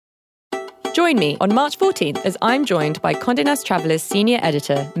Join me on March 14th as I'm joined by Condé Nast Traveler's senior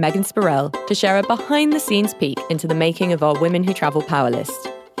editor, Megan Spirell, to share a behind-the-scenes peek into the making of our Women Who Travel Power List.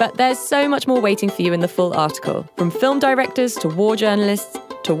 But there's so much more waiting for you in the full article. From film directors to war journalists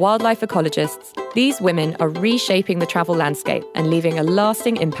to wildlife ecologists, these women are reshaping the travel landscape and leaving a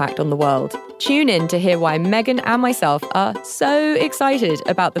lasting impact on the world. Tune in to hear why Megan and myself are so excited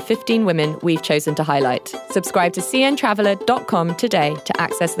about the 15 women we've chosen to highlight. Subscribe to cntraveler.com today to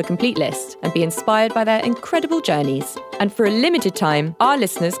access the complete list and be inspired by their incredible journeys. And for a limited time, our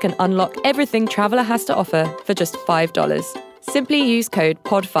listeners can unlock everything Traveller has to offer for just $5. Simply use code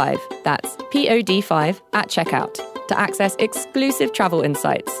POD5, that's POD5, at checkout to access exclusive travel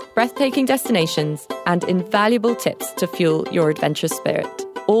insights, breathtaking destinations, and invaluable tips to fuel your adventurous spirit.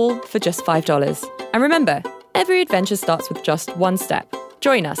 All for just $5. And remember, every adventure starts with just one step.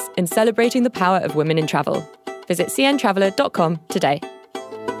 Join us in celebrating the power of women in travel. Visit cntraveler.com today.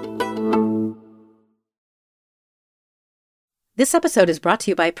 This episode is brought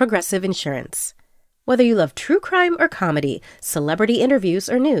to you by Progressive Insurance. Whether you love true crime or comedy, celebrity interviews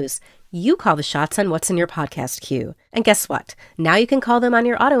or news, you call the shots on what's in your podcast queue. And guess what? Now you can call them on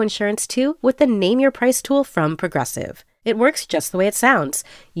your auto insurance too with the Name Your Price tool from Progressive. It works just the way it sounds.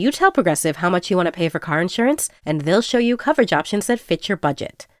 You tell Progressive how much you want to pay for car insurance, and they'll show you coverage options that fit your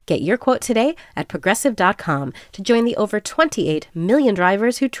budget. Get your quote today at Progressive.com to join the over 28 million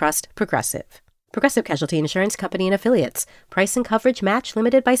drivers who trust Progressive. Progressive Casualty Insurance Company and Affiliates. Price and coverage match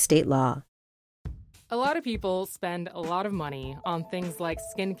limited by state law. A lot of people spend a lot of money on things like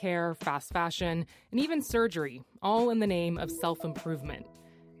skincare, fast fashion, and even surgery, all in the name of self-improvement.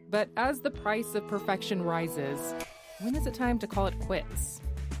 But as the price of perfection rises, when is it time to call it quits?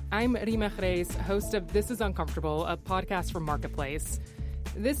 I'm Rima Reis, host of This Is Uncomfortable, a podcast from Marketplace.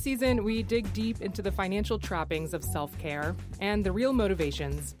 This season, we dig deep into the financial trappings of self-care and the real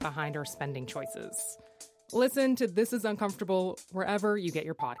motivations behind our spending choices. Listen to This Is Uncomfortable wherever you get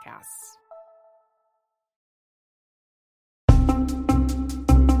your podcasts.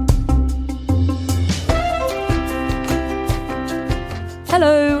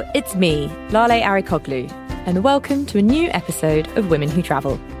 Hello, it's me, Lale Arikoglu, and welcome to a new episode of Women Who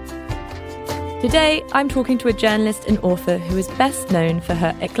Travel. Today, I'm talking to a journalist and author who is best known for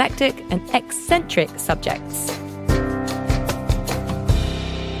her eclectic and eccentric subjects.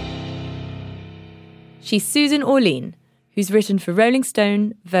 She's Susan Orlean, who's written for Rolling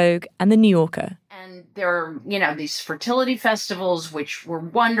Stone, Vogue, and The New Yorker. And there are, these fertility festivals, which were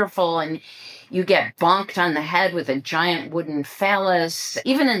wonderful, and you get bonked on the head with a giant wooden phallus.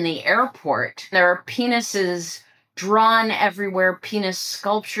 Even in the airport, there are penises drawn everywhere, penis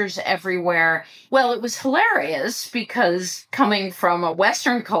sculptures everywhere. Well, it was hilarious because coming from a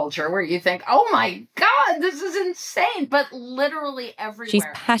Western culture where you think, oh my God, this is insane, but literally everywhere. She's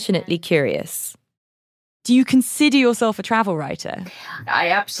passionately curious. Do you consider yourself a travel writer? I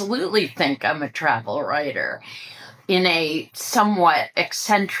absolutely think I'm a travel writer in a somewhat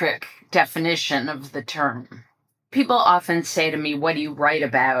eccentric definition of the term. People often say to me, what do you write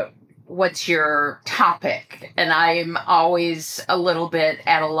about? What's your topic? And I'm always a little bit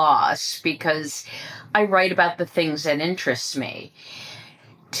at a loss because I write about the things that interest me.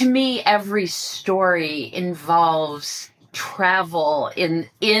 To me, every story involves travel in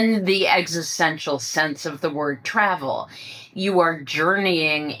the existential sense of the word travel. You are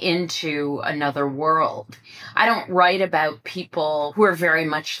journeying into another world. I don't write about people who are very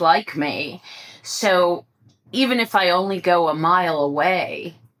much like me. So even if I only go a mile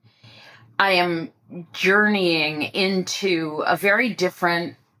away, I am journeying into a very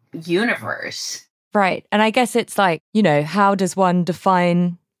different universe. Right. And I guess it's like, how does one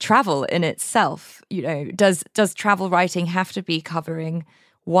define travel in itself? Does travel writing have to be covering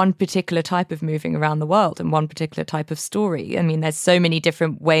one particular type of moving around the world and one particular type of story? I mean, there's so many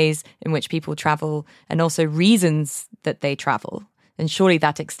different ways in which people travel and also reasons that they travel. And surely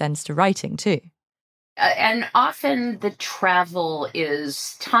that extends to writing too. And often the travel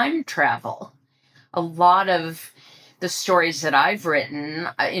is time travel. A lot of the stories that I've written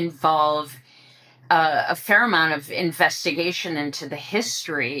involve a fair amount of investigation into the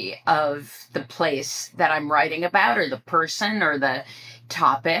history of the place that I'm writing about, or the person, or the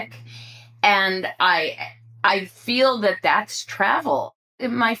topic. And I feel that that's travel.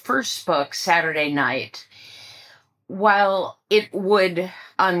 In my first book, Saturday Night, while it would,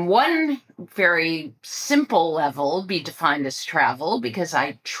 on one very simple level, be defined as travel, because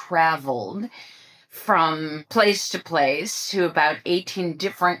I traveled from place to place to about 18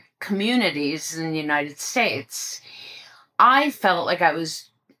 different communities in the United States, I felt like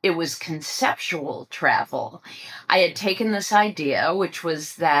it was conceptual travel. I had taken this idea, which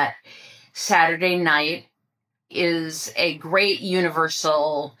was that Saturday night is a great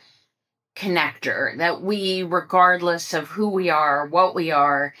universal connector that we, regardless of who we are, what we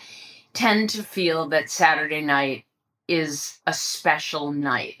are, tend to feel that Saturday night is a special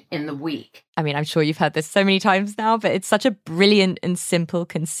night in the week. I mean, I'm sure you've heard this so many times now, but it's such a brilliant and simple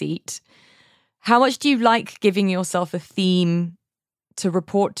conceit. How much do you like giving yourself a theme to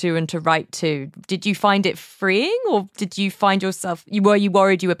report to and to write to? Did you find it freeing, or did you find yourself, were you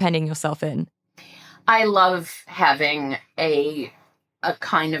worried you were penning yourself in? I love having a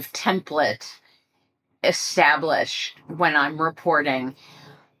kind of template established when I'm reporting.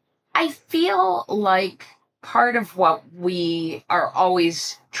 I feel like part of what we are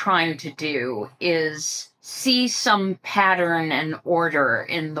always trying to do is see some pattern and order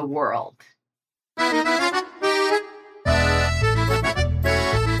in the world.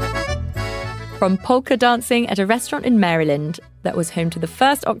 From polka dancing at a restaurant in Maryland that was home to the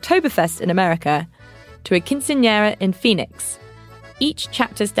first Oktoberfest in America, to a quinceañera in Phoenix, each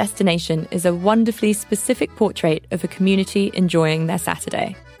chapter's destination is a wonderfully specific portrait of a community enjoying their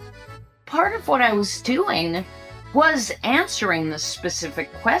Saturday. Part of what I was doing was answering the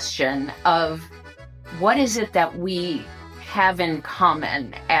specific question of what is it that we have in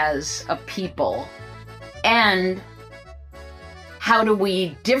common as a people, and how do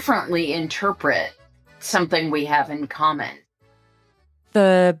we differently interpret something we have in common?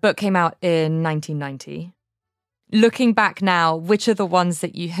 The book came out in 1990. Looking back now, which are the ones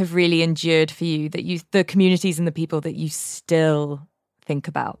that you have really endured for you, the communities and the people that you still think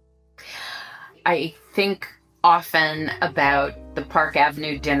about? I think often about the Park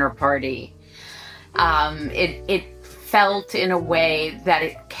Avenue dinner party. It felt in a way that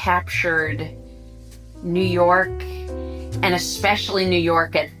it captured New York, and especially New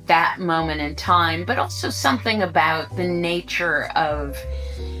York at that moment in time, but also something about the nature of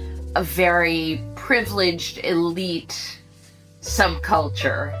a very privileged elite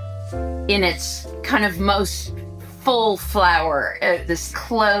subculture in its kind of most full flower, this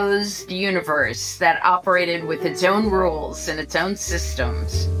closed universe that operated with its own rules and its own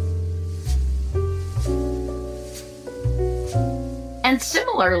systems. And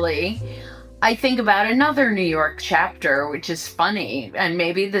similarly, I think about another New York chapter, which is funny, and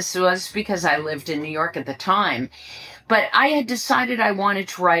maybe this was because I lived in New York at the time, but I had decided I wanted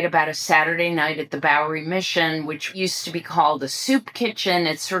to write about a Saturday night at the Bowery Mission, which used to be called a soup kitchen.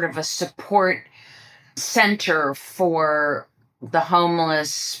 It's sort of a support center for the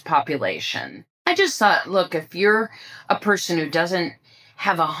homeless population. I just thought, look, if you're a person who doesn't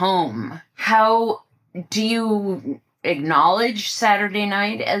have a home, how do you acknowledge Saturday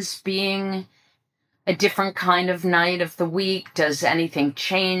night as being a different kind of night of the week? Does anything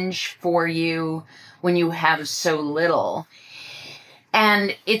change for you when you have so little?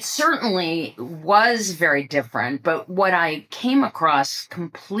 And it certainly was very different, but what I came across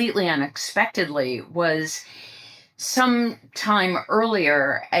completely unexpectedly was some time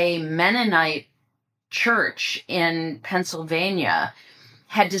earlier, a Mennonite church in Pennsylvania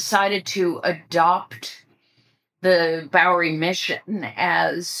had decided to adopt the Bowery Mission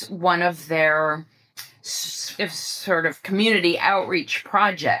as one of their sort of community outreach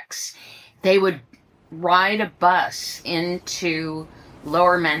projects. They would ride a bus into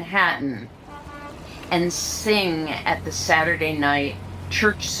Lower Manhattan and sing at the Saturday night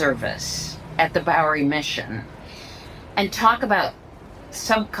church service at the Bowery Mission and talk about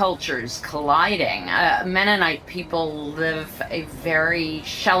subcultures colliding. Mennonite people live a very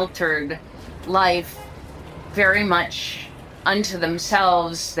sheltered life, very much unto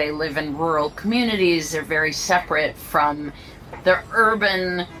themselves. They live in rural communities. They're very separate from the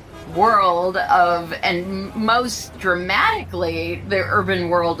urban world of, and most dramatically, the urban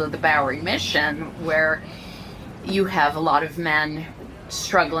world of the Bowery Mission, where you have a lot of men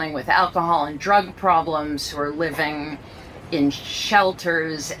struggling with alcohol and drug problems who are living in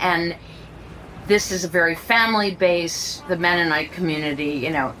shelters. And this is a very family-based, the Mennonite community,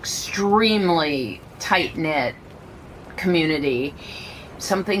 extremely tight-knit community.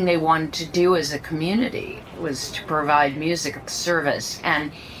 Something they wanted to do as a community was to provide music service,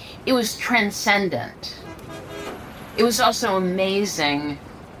 and it was transcendent. It was also amazing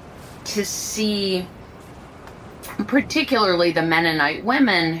to see, particularly the Mennonite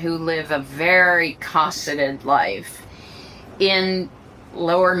women who live a very cosseted life in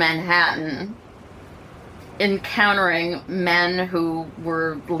Lower Manhattan, encountering men who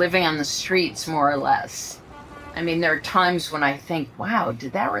were living on the streets, more or less. I mean, there are times when I think, wow,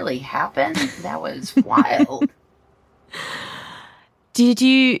 did that really happen? That was wild. Did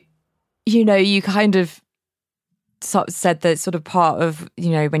you kind of said that sort of part of,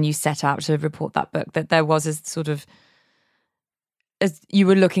 when you set out to report that book, that there was a sort of, as you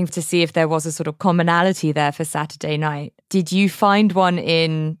were looking to see if there was a sort of commonality there for Saturday night. Did you find one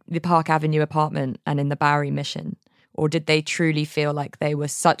in the Park Avenue apartment and in the Bowery Mission? Or did they truly feel like they were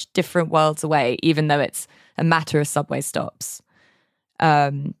such different worlds away, even though it's a matter of subway stops?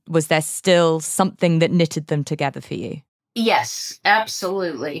 Was there still something that knitted them together for you? Yes,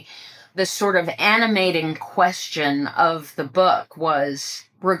 absolutely. The sort of animating question of the book was,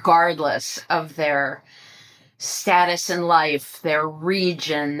 regardless of their status in life, their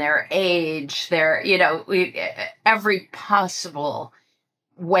region, their age, every possible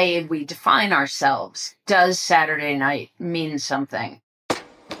way we define ourselves, does Saturday night mean something?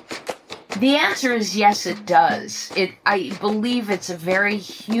 The answer is yes, it does. I believe it's a very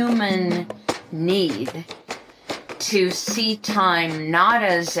human need to see time not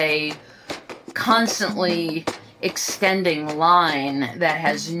as a constantly extending line that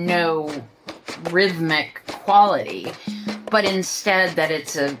has no rhythmic quality, but instead that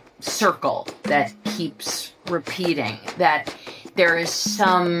it's a circle that keeps repeating, that there is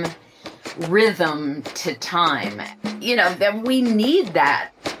some rhythm to time, that we need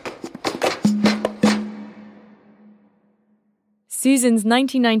that. Susan's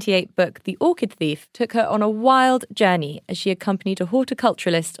 1998 book, The Orchid Thief, took her on a wild journey as she accompanied a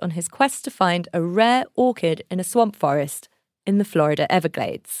horticulturalist on his quest to find a rare orchid in a swamp forest in the Florida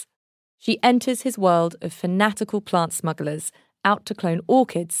Everglades. She enters his world of fanatical plant smugglers out to clone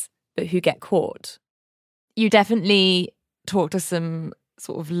orchids, but who get caught. You definitely talk to some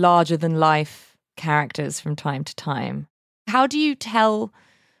sort of larger-than-life characters from time to time. How do you tell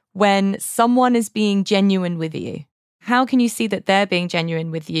when someone is being genuine with you? How can you see that they're being genuine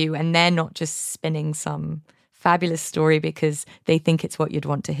with you and they're not just spinning some fabulous story because they think it's what you'd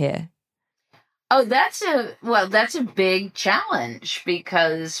want to hear? Oh, that's a big challenge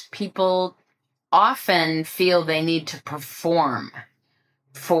because people often feel they need to perform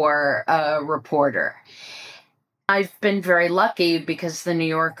for a reporter. I've been very lucky because the New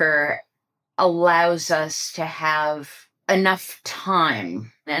Yorker allows us to have enough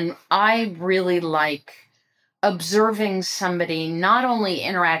time. And I really like observing somebody not only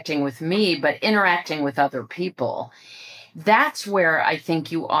interacting with me, but interacting with other people. That's where I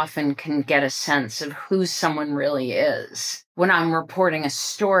think you often can get a sense of who someone really is. When I'm reporting a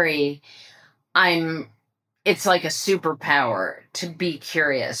story, it's like a superpower to be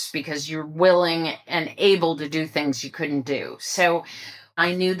curious because you're willing and able to do things you couldn't do. So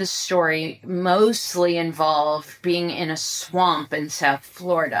I knew the story mostly involved being in a swamp in South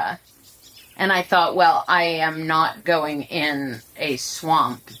Florida. And I thought, well, I am not going in a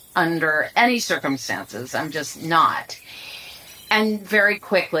swamp under any circumstances. I'm just not. And very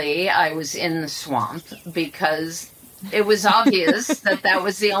quickly, I was in the swamp because it was obvious that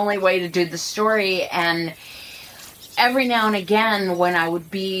was the only way to do the story. And every now and again, when I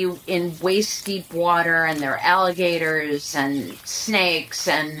would be in waist-deep water and there are alligators and snakes,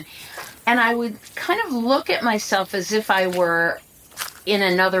 and I would kind of look at myself as if I were in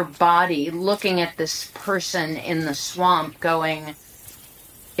another body, looking at this person in the swamp going,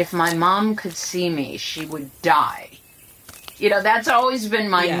 if my mom could see me, she would die. That's always been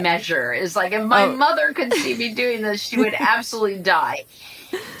my measure, is like, if my mother could see me doing this, she would absolutely die.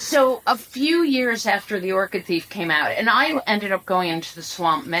 So a few years after The Orchid Thief came out, and I ended up going into the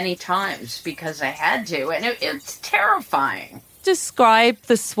swamp many times because I had to, and it's terrifying. Describe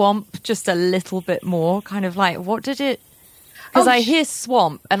the swamp just a little bit more, kind of like, what did it... Because I hear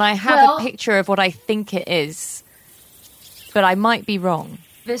swamp, and I have a picture of what I think it is, but I might be wrong.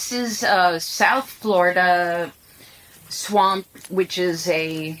 This is South Florida swamp, which is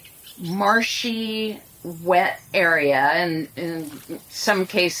a marshy, wet area, and in some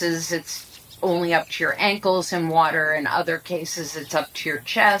cases it's only up to your ankles in water, in other cases it's up to your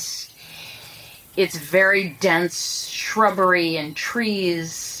chest. It's very dense shrubbery and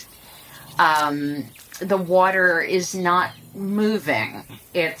trees. The water is not moving.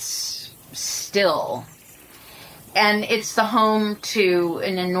 It's still. And it's the home to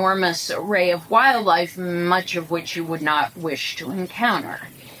an enormous array of wildlife, much of which you would not wish to encounter,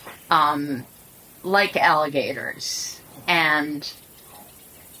 like alligators and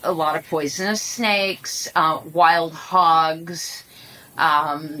a lot of poisonous snakes, wild hogs,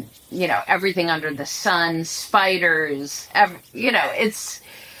 everything under the sun, spiders, and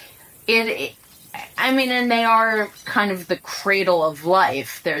they are kind of the cradle of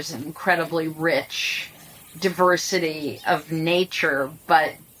life. There's an incredibly rich diversity of nature,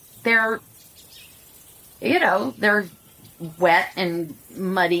 but they're wet and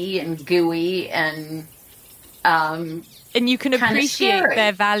muddy and gooey and And you can appreciate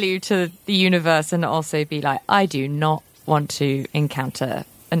their value to the universe and also be like, I do not want to encounter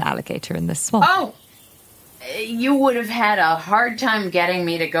an alligator in this swamp. Oh, you would have had a hard time getting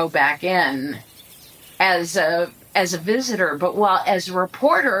me to go back in as a visitor. But as a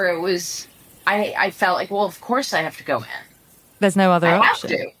reporter, it was, I felt like, well, of course I have to go in. There's no other option. I have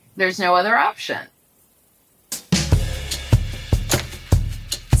to. There's no other option.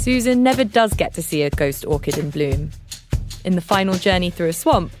 Susan never does get to see a ghost orchid in bloom. In the final journey through a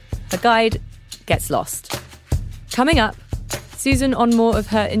swamp, her guide gets lost. Coming up, Susan on more of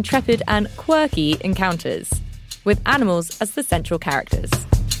her intrepid and quirky encounters, with animals as the central characters.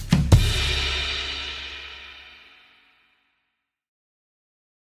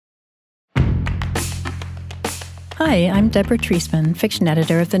 Hi, I'm Deborah Treisman, fiction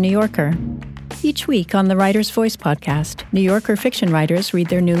editor of The New Yorker. Each week on the Writer's Voice podcast, New Yorker fiction writers read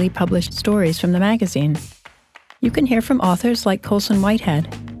their newly published stories from the magazine. You can hear from authors like Colson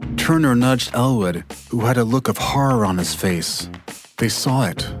Whitehead. Turner nudged Elwood, who had a look of horror on his face. They saw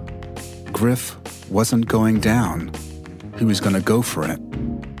it. Griff wasn't going down. He was going to go for it,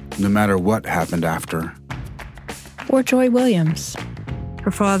 no matter what happened after. Or Joy Williams.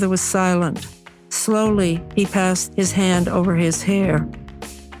 Her father was silent. Slowly, he passed his hand over his hair.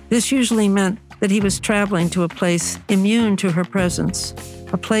 This usually meant that he was traveling to a place immune to her presence,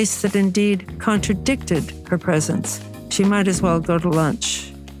 a place that indeed contradicted her presence. She might as well go to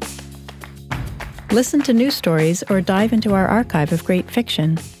lunch. Listen to new stories or dive into our archive of great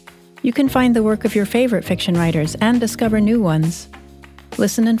fiction. You can find the work of your favorite fiction writers and discover new ones.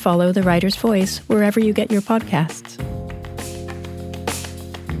 Listen and follow The Writer's Voice wherever you get your podcasts.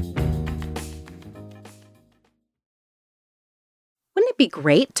 Wouldn't it be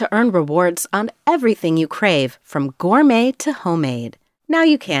great to earn rewards on everything you crave, from gourmet to homemade? Now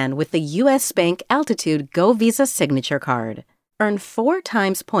you can with the U.S. Bank Altitude Go Visa Signature Card. Earn 4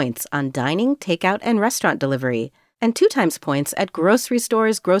 times points on dining, takeout, and restaurant delivery, and 2 times points at grocery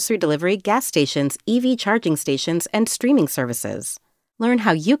stores, grocery delivery, gas stations, EV charging stations, and streaming services. Learn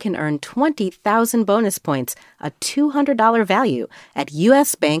how you can earn 20,000 bonus points, a $200 value, at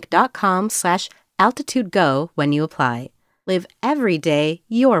usbank.com/altitudego when you apply. Live every day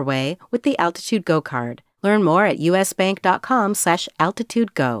your way with the Altitude Go card. Learn more at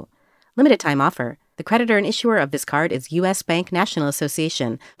usbank.com/altitudego. Limited time offer. The creditor and issuer of this card is U.S. Bank National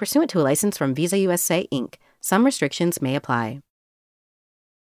Association, pursuant to a license from Visa USA, Inc. Some restrictions may apply.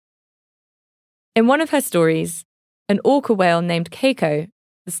 In one of her stories, an orca whale named Keiko,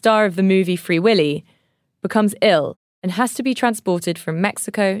 the star of the movie Free Willy, becomes ill and has to be transported from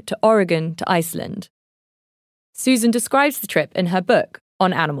Mexico to Oregon to Iceland. Susan describes the trip in her book,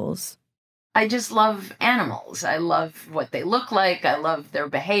 On Animals. I just love animals. I love what they look like. I love their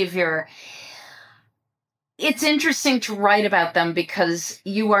behavior. It's interesting to write about them because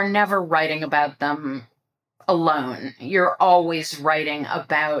you are never writing about them alone. You're always writing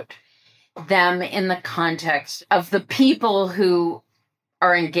about them in the context of the people who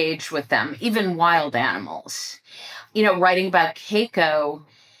are engaged with them, even wild animals. You know, writing about Keiko,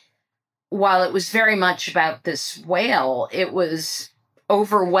 while it was very much about this whale, it was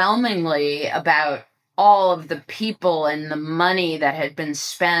overwhelmingly about all of the people and the money that had been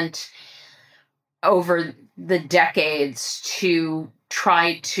spent over the decades to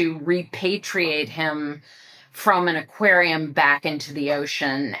try to repatriate him from an aquarium back into the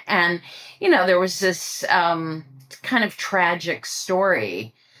ocean. And, you know, there was this kind of tragic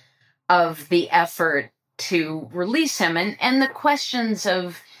story of the effort to release him and the questions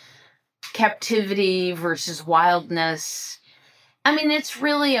of captivity versus wildness. I mean, it's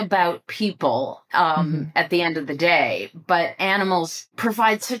really about people at the end of the day, but animals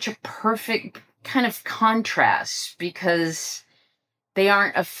provide such a perfect kind of contrast because they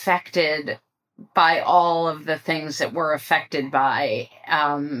aren't affected by all of the things that we're affected by,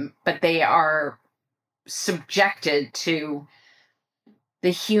 but they are subjected to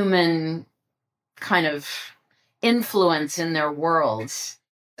the human kind of influence in their worlds.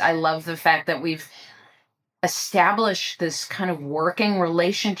 I love the fact that we've established this kind of working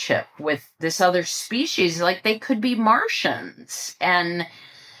relationship with this other species, like they could be Martians. And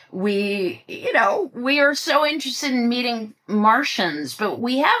we are so interested in meeting Martians, but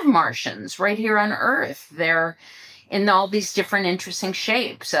we have Martians right here on Earth. They're in all these different interesting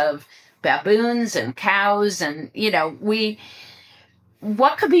shapes of baboons and cows. And,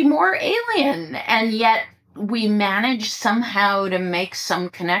 what could be more alien? And yet we manage somehow to make some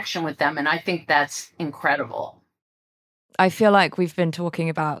connection with them. And I think that's incredible. I feel like we've been talking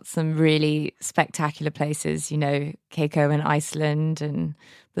about some really spectacular places, Keiko in Iceland and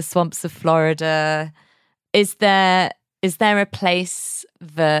the swamps of Florida. Is there a place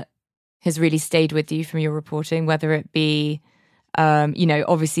that has really stayed with you from your reporting, whether it be,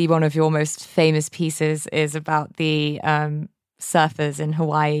 obviously one of your most famous pieces is about the surfers in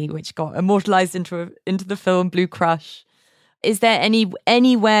Hawaii, which got immortalized into the film Blue Crush. Is there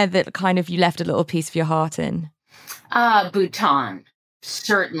anywhere that kind of you left a little piece of your heart in? Bhutan,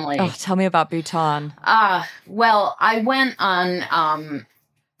 certainly. Oh, tell me about Bhutan. Well, I went on,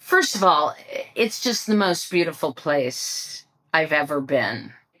 first of all, it's just the most beautiful place I've ever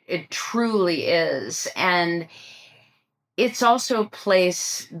been. It truly is. And it's also a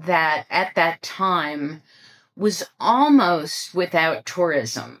place that at that time was almost without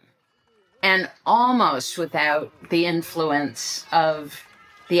tourism and almost without the influence of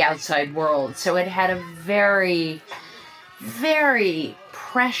the outside world. So it had a very, very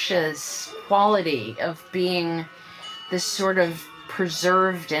precious quality of being this sort of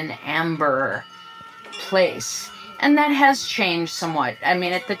preserved in amber place. And that has changed somewhat. I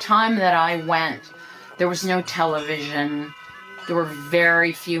mean, at the time that I went, there was no television. There were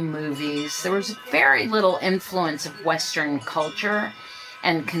very few movies. There was very little influence of Western culture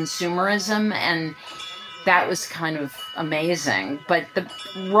and consumerism. And that was kind of amazing. But the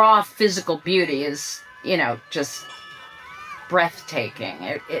raw physical beauty is, just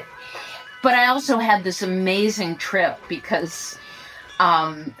breathtaking. But I also had this amazing trip because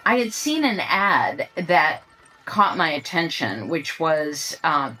I had seen an ad that caught my attention, which was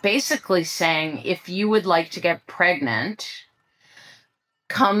basically saying, if you would like to get pregnant,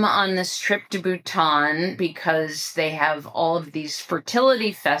 come on this trip to Bhutan because they have all of these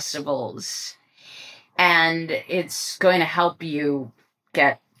fertility festivals and it's going to help you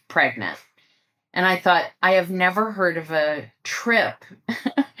get pregnant. And I thought, I have never heard of a trip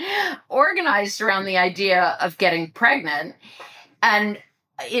organized around the idea of getting pregnant and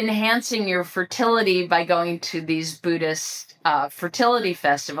enhancing your fertility by going to these Buddhist fertility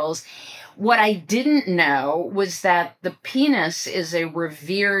festivals. What I didn't know was that the penis is a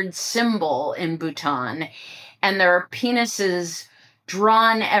revered symbol in Bhutan, and there are penises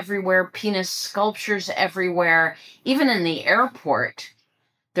drawn everywhere, penis sculptures everywhere, even in the airport.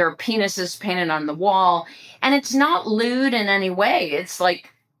 There are penises painted on the wall, and it's not lewd in any way. It's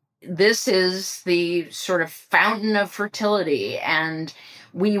like, this is the sort of fountain of fertility, and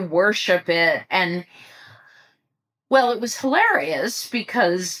we worship it. And, well, it was hilarious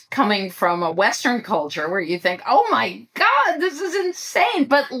because coming from a Western culture where you think, oh my God, this is insane,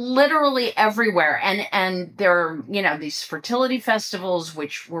 but literally everywhere. And there are, these fertility festivals,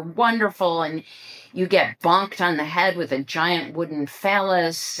 which were wonderful. And you get bonked on the head with a giant wooden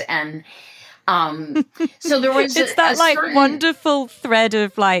phallus. And so there was it's that certain wonderful thread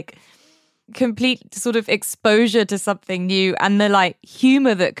of complete sort of exposure to something new and the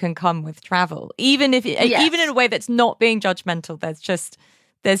humor that can come with travel, even if even in a way that's not being judgmental.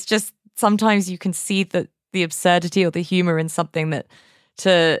 There's just sometimes you can see the absurdity or the humor in something that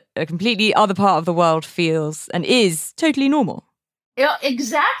to a completely other part of the world feels and is totally normal. Yeah,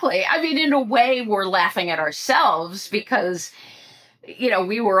 exactly. I mean, in a way, we're laughing at ourselves because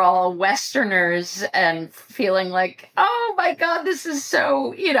we were all Westerners and feeling like, oh my God, this is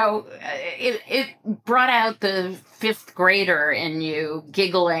so, it brought out the fifth grader in you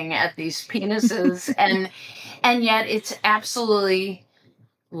giggling at these penises. and yet it's absolutely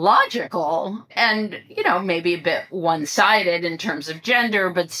logical and, maybe a bit one-sided in terms of gender,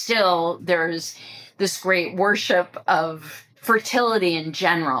 but still there's this great worship of fertility in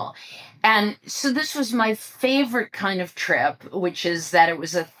general. And so this was my favorite kind of trip, which is that it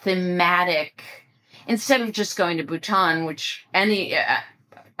was a thematic, instead of just going to Bhutan, which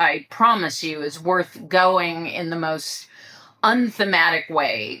I promise you is worth going in the most unthematic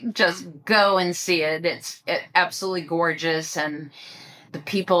way. Just go and see it. It's absolutely gorgeous. And the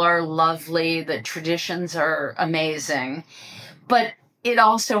people are lovely. The traditions are amazing. But it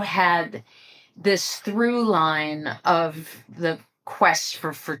also had this through line of the quest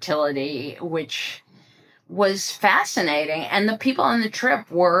for fertility, which was fascinating. And the people on the trip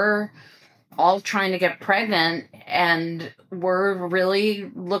were all trying to get pregnant and were really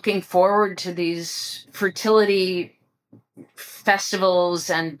looking forward to these fertility festivals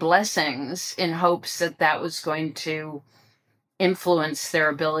and blessings in hopes that that was going to influence their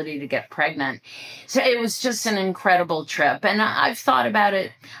ability to get pregnant. So it was just an incredible trip. And I've thought about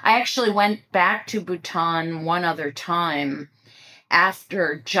it. I actually went back to Bhutan one other time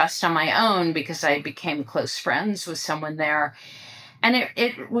after, just on my own, because I became close friends with someone there. And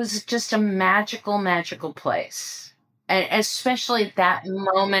it was just a magical, magical place. And especially at that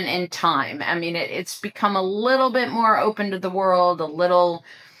moment in time. I mean, it's become a little bit more open to the world, a little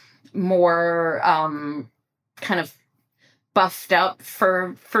more kind of buffed up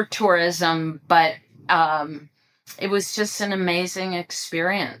for tourism, but it was just an amazing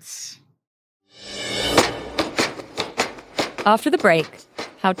experience. After the break,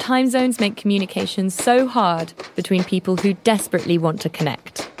 how time zones make communication so hard between people who desperately want to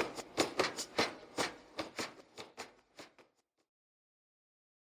connect.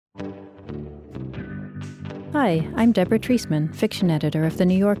 Hi, I'm Deborah Treisman, fiction editor of The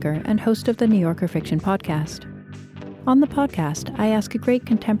New Yorker and host of the New Yorker Fiction Podcast. On the podcast, I ask a great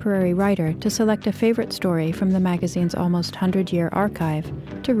contemporary writer to select a favorite story from the magazine's almost 100-year archive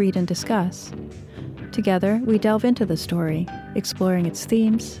to read and discuss. Together, we delve into the story, exploring its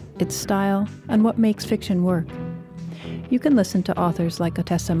themes, its style, and what makes fiction work. You can listen to authors like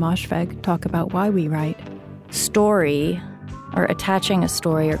Otessa Moshfegh talk about why we write. Story, or attaching a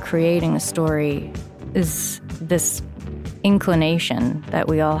story or creating a story, is this inclination that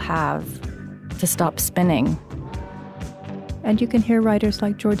we all have to stop spinning. And you can hear writers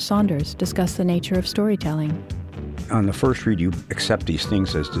like George Saunders discuss the nature of storytelling. On the first read, you accept these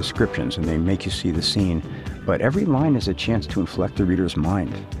things as descriptions and they make you see the scene, but every line is a chance to inflect the reader's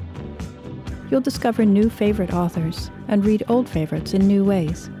mind. You'll discover new favorite authors and read old favorites in new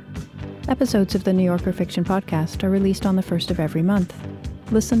ways. Episodes of the New Yorker Fiction Podcast are released on the first of every month.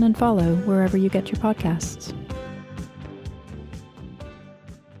 Listen and follow wherever you get your podcasts.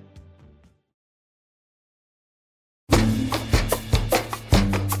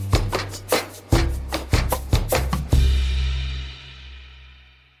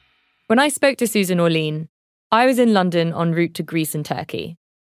 When I spoke to Susan Orlean, I was in London en route to Greece and Turkey.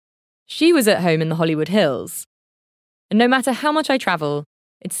 She was at home in the Hollywood Hills. And no matter how much I travel,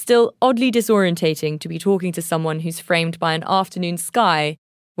 it's still oddly disorientating to be talking to someone who's framed by an afternoon sky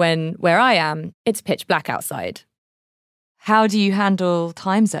when, where I am, it's pitch black outside. How do you handle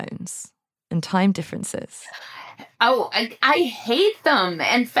time zones and time differences? Oh, I hate them.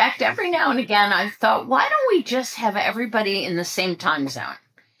 In fact, every now and again, I've thought, why don't we just have everybody in the same time zone?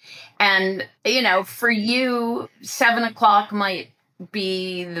 And, for you, 7 o'clock might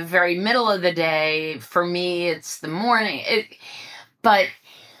be the very middle of the day. For me, it's the morning. But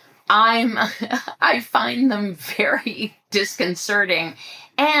I find them very disconcerting.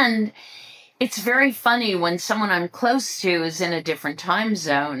 And it's very funny when someone I'm close to is in a different time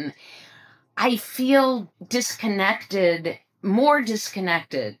zone. I feel more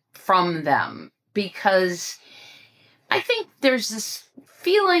disconnected from them, because I think there's this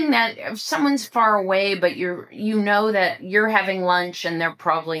feeling that if someone's far away, but you know that you're having lunch and they're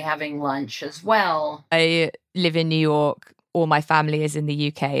probably having lunch as well. I live in New York. All my family is in the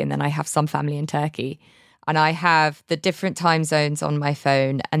UK, and then I have some family in Turkey. And I have the different time zones on my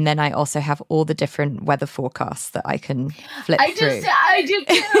phone, and then I also have all the different weather forecasts that I can flip through. I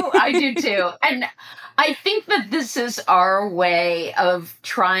do too. And I think that this is our way of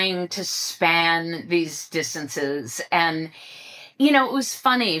trying to span these distances. And it was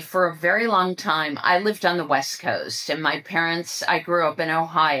funny. For a very long time, I lived on the West Coast, and I grew up in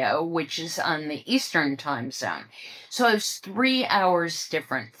Ohio, which is on the Eastern time zone. So I was 3 hours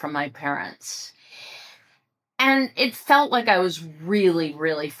different from my parents. And it felt like I was really,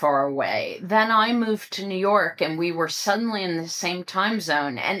 really far away. Then I moved to New York, and we were suddenly in the same time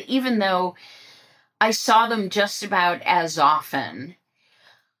zone. And even though I saw them just about as often,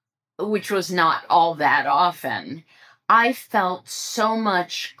 which was not all that often, I felt so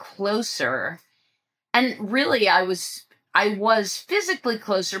much closer. And really, I was physically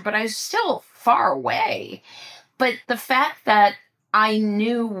closer, but I was still far away. But the fact that I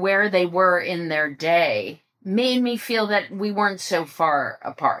knew where they were in their day made me feel that we weren't so far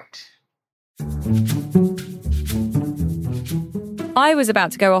apart. I was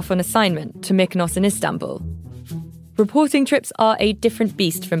about to go off on assignment to Mykonos in Istanbul. Reporting trips are a different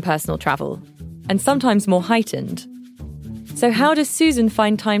beast from personal travel, and sometimes more heightened. So how does Susan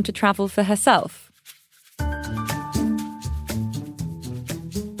find time to travel for herself?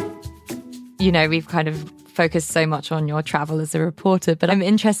 We've kind of focused so much on your travel as a reporter, but I'm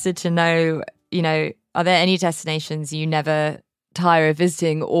interested to know, are there any destinations you never tire of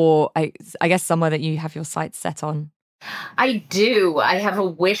visiting, or I guess somewhere that you have your sights set on? I do. I have a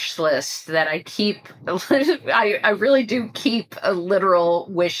wish list that I keep. I really do keep a literal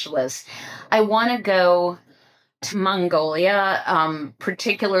wish list. I want to go to Mongolia,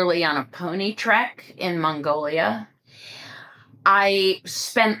 particularly on a pony trek in Mongolia. I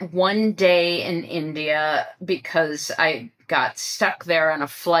spent 1 day in India because I got stuck there on a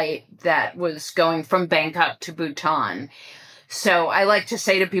flight that was going from Bangkok to Bhutan. So I like to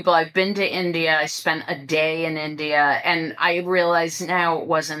say to people, I've been to India, I spent a day in India, and I realize now it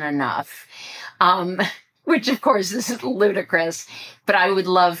wasn't enough. which of course is ludicrous, but I would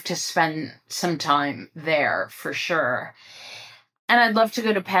love to spend some time there for sure. And I'd love to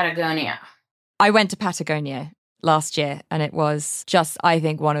go to Patagonia. I went to Patagonia last year, and it was just, I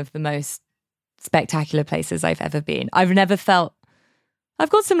think, one of the most spectacular places I've ever been. I've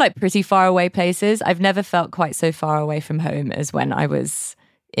got some pretty far away places. I've never felt quite so far away from home as when I was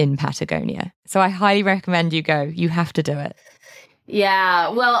in Patagonia. So I highly recommend you go. You have to do it. Yeah,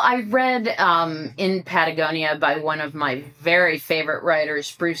 well, I read In Patagonia by one of my very favorite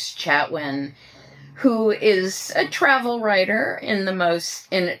writers, Bruce Chatwin, who is a travel writer in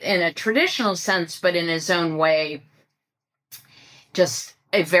a traditional sense, but in his own way, just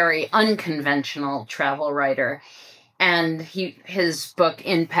a very unconventional travel writer. And his book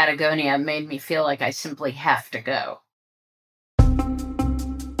In Patagonia made me feel like I simply have to go.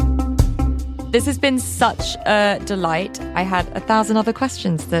 This has been such a delight. I had 1,000 other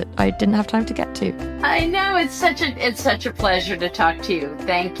questions that I didn't have time to get to. I know, it's such a pleasure to talk to you.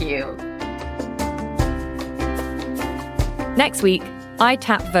 Thank you. Next week, I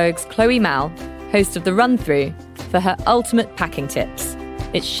tap Vogue's Chloe Mal, host of The Run Through, for her ultimate packing tips.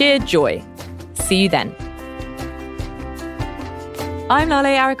 It's sheer joy. See you then. I'm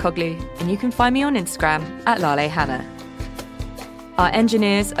Lale Arakoglu, and you can find me on Instagram at LaleHannah. Our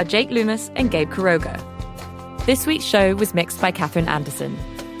engineers are Jake Loomis and Gabe Kuroga. This week's show was mixed by Catherine Anderson.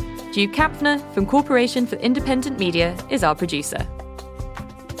 Duke Kampfner from Corporation for Independent Media is our producer.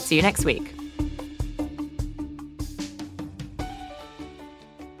 See you next week.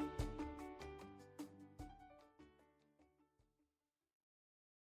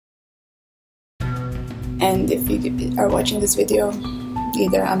 And if you are watching this video,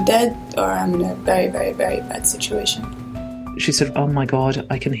 either I'm dead or I'm in a very, very, very bad situation. She said, oh my God,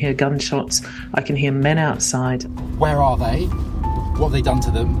 I can hear gunshots. I can hear men outside. Where are they? What have they done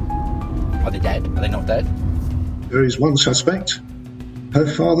to them? Are they dead? Are they not dead? There is one suspect, her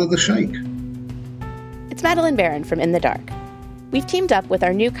father, the Sheikh. It's Madeline Barron from In the Dark. We've teamed up with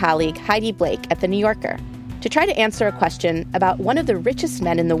our new colleague Heidi Blake at The New Yorker to try to answer a question about one of the richest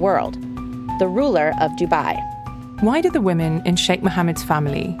men in the world, the ruler of Dubai. Why do the women in Sheikh Mohammed's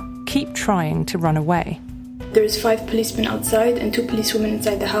family keep trying to run away? There's 5 policemen outside and 2 policewomen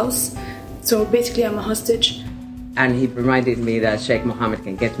inside the house. So basically I'm a hostage. And he reminded me that Sheikh Mohammed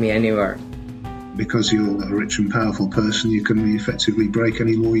can get me anywhere. Because you're a rich and powerful person, you can effectively break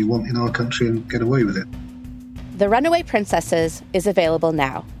any law you want in our country and get away with it. The Runaway Princesses is available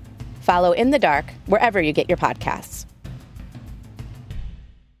now. Follow In the Dark wherever you get your podcasts.